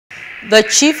The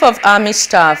Chief of Army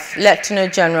Staff,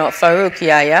 Lieutenant General Faruk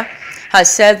Yahaya,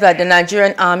 has said that the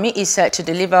Nigerian Army is set to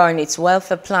deliver on its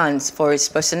welfare plans for its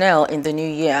personnel in the new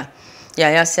year.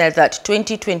 Yahaya said that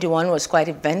 2021 was quite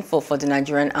eventful for the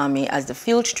Nigerian Army as the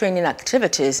field training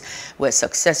activities were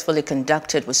successfully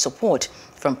conducted with support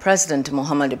from President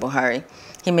Muhammadu Buhari.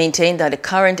 He maintained that the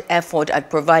current effort at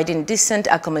providing decent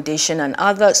accommodation and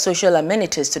other social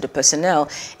amenities to the personnel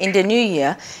in the new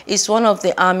year is one of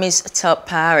the Army's top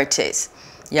priorities.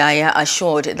 Yahaya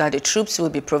assured that the troops will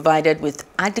be provided with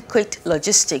adequate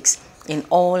logistics in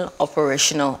all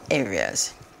operational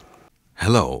areas.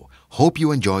 Hello, hope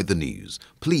you enjoyed the news.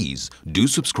 Please do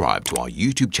subscribe to our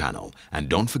YouTube channel and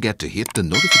don't forget to hit the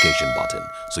notification button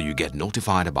so you get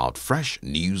notified about fresh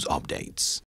news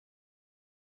updates.